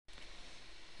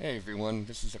Hey everyone,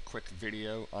 this is a quick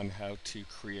video on how to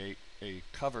create a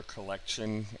cover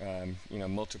collection,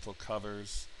 multiple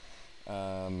covers,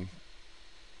 um,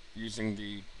 using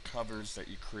the covers that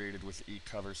you created with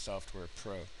eCover Software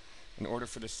Pro. In order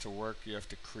for this to work, you have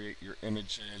to create your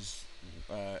images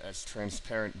as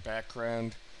transparent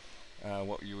background.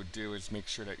 What you would do is make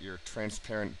sure that your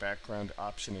transparent background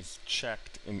option is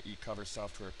checked in eCover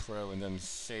Software Pro and then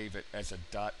save it as a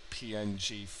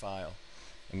 .png file.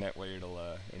 And that way it'll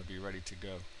be ready to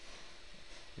go.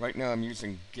 Right now I'm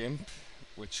using GIMP,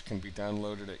 which can be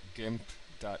downloaded at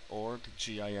gimp.org,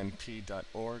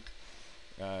 GIMP.org.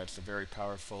 It's a very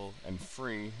powerful and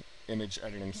free image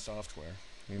editing software.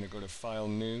 I'm going to go to File,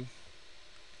 New. I'm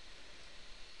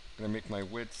going to make my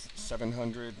width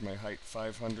 700, my height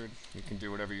 500. You can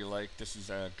do whatever you like. This is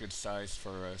a good size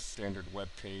for a standard web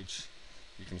page.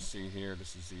 You can see here,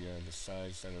 this is the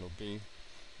size that it'll be.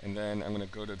 And then I'm going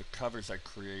to go to the covers I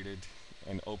created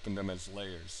and open them as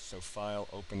layers. So File,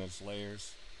 Open as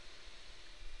Layers.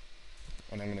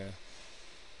 And I'm going to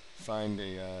find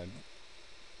a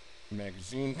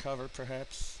magazine cover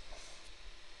perhaps.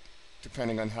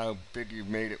 Depending on how big you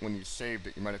made it when you saved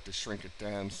it, you might have to shrink it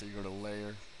down. So you go to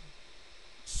Layer,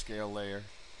 Scale Layer,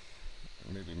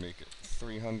 and maybe make it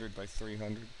 300 by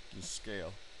 300, and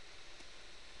scale.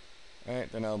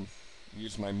 Alright, then I'll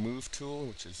use my Move tool,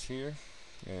 which is here,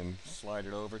 and slide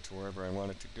it over to wherever I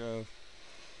want it to go.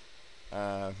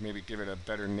 Maybe give it a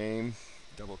better name.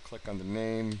 Double click on the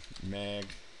name, mag,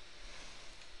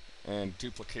 and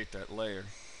duplicate that layer.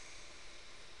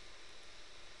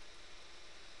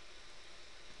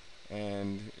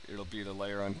 And it'll be the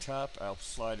layer on top. I'll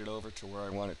slide it over to where I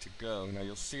want it to go. Now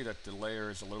you'll see that the layer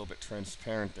is a little bit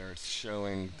transparent there. It's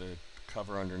showing the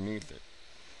cover underneath it.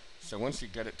 So once you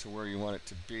get it to where you want it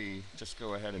to be, just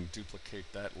go ahead and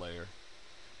duplicate that layer,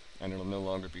 and it'll no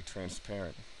longer be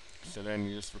transparent. So then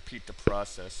you just repeat the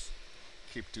process,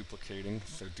 keep duplicating.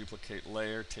 So duplicate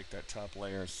layer, take that top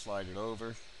layer and slide it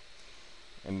over,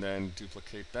 and then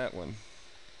duplicate that one.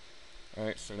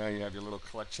 Alright, so now you have your little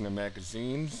collection of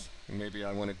magazines, and maybe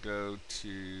I want to go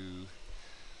to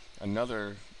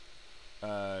another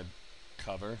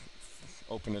cover,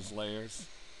 open as layers,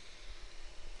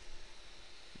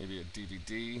 maybe a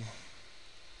DVD,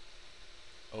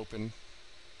 open.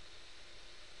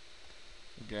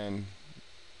 Again,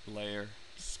 layer,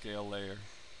 scale layer,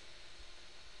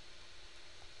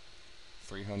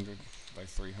 300 by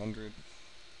 300.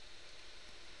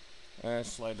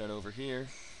 Slide that over here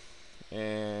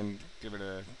and give it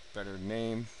a better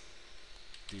name,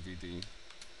 DVD,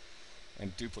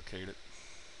 and duplicate it.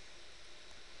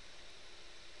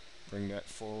 Bring that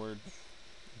forward,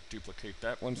 duplicate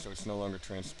that one so it's no longer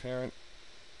transparent,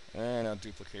 and I'll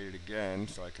duplicate it again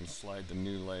so I can slide the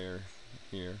new layer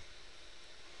here.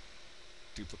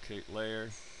 Duplicate layer.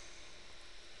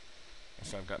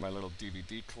 So I've got my little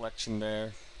DVD collection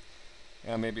there.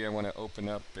 Now maybe I want to open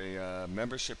up a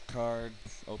membership card,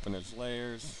 open as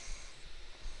layers.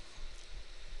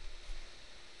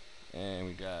 And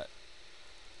we got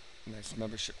a nice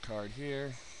membership card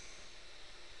here.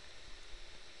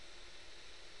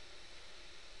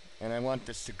 And I want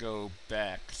this to go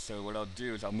back, so what I'll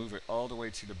do is I'll move it all the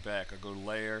way to the back. I'll go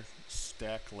layer,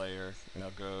 stack layer, and I'll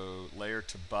go layer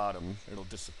to bottom. It'll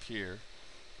disappear,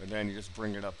 but then you just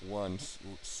bring it up once,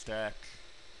 stack,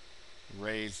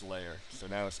 raise layer. So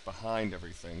now it's behind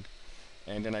everything,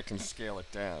 and then I can scale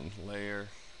it down. Layer,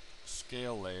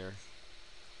 scale layer.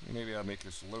 Maybe I'll make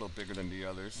this a little bigger than the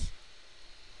others.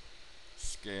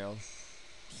 Scale,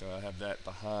 so I have that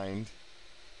behind.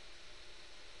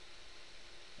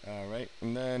 Alright,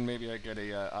 and then maybe I get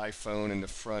a iPhone in the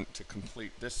front to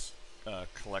complete this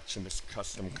collection, this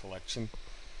custom collection.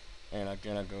 And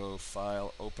again, I go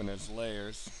File, Open as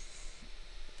Layers,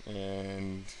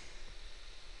 and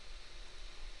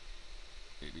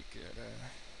maybe get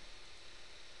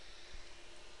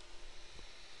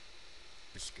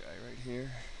this guy right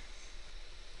here.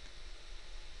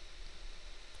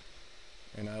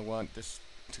 And I want this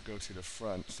to go to the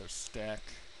front, so stack,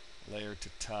 layer to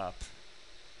top.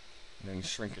 And then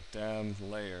shrink it down,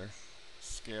 layer,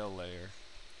 scale layer,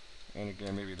 and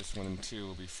again maybe this one and two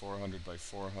will be 400 by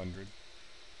 400.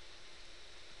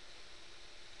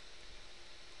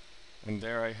 And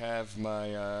there I have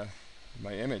my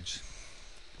my image.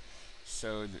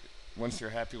 So once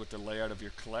you're happy with the layout of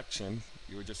your collection,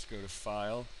 you would just go to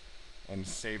File and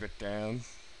save it down,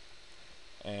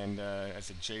 and as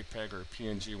a JPEG or a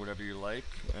PNG, whatever you like,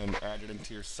 and add it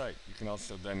into your site. You can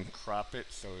also then crop it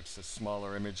so it's a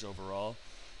smaller image overall.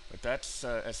 But that's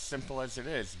as simple as it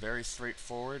is, very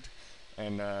straightforward,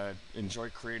 and enjoy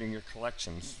creating your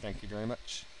collections. Thank you very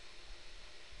much.